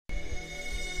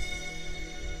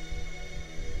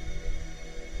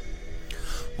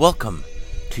Welcome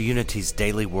to Unity's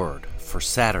Daily Word for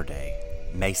Saturday,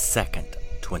 May 2nd,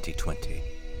 2020.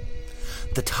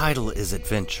 The title is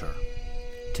Adventure.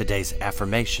 Today's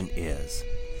affirmation is,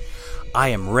 I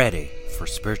am ready for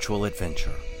spiritual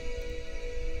adventure.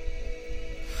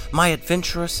 My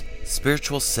adventurous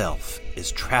spiritual self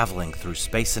is traveling through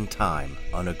space and time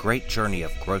on a great journey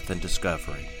of growth and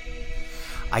discovery.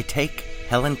 I take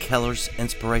Helen Keller's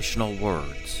inspirational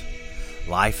words,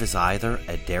 life is either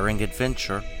a daring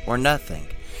adventure or nothing,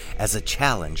 as a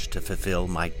challenge to fulfill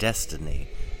my destiny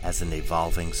as an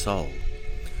evolving soul.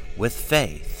 With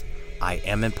faith, I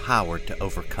am empowered to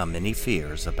overcome any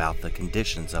fears about the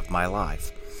conditions of my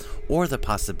life or the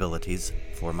possibilities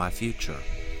for my future.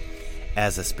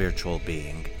 As a spiritual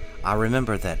being, I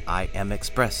remember that I am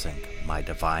expressing my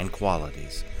divine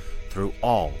qualities through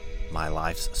all my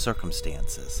life's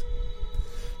circumstances.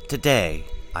 Today,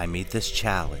 I meet this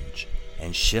challenge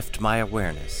and shift my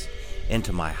awareness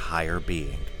into my higher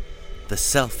being, the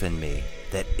self in me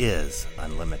that is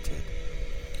unlimited.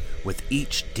 With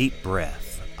each deep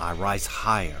breath, I rise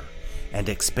higher and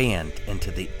expand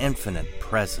into the infinite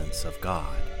presence of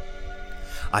God.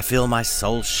 I feel my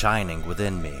soul shining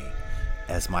within me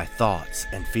as my thoughts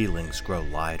and feelings grow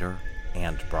lighter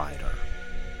and brighter.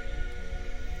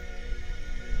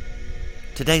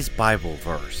 Today's Bible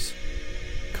verse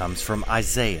comes from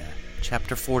Isaiah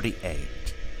chapter 48,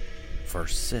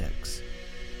 verse 6.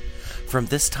 From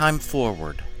this time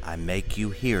forward, I make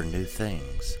you hear new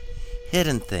things,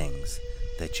 hidden things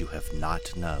that you have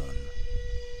not known.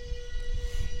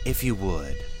 If you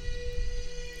would,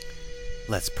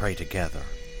 let's pray together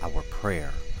our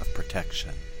prayer of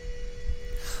protection.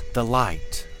 The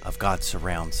light of God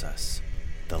surrounds us.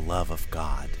 The love of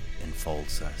God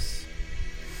enfolds us.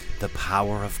 The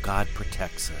power of God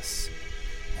protects us,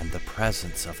 and the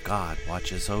presence of God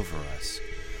watches over us.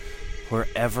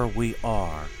 Wherever we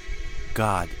are,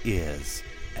 God is,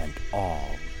 and all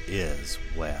is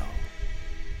well.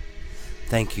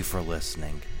 Thank you for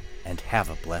listening, and have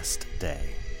a blessed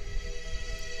day.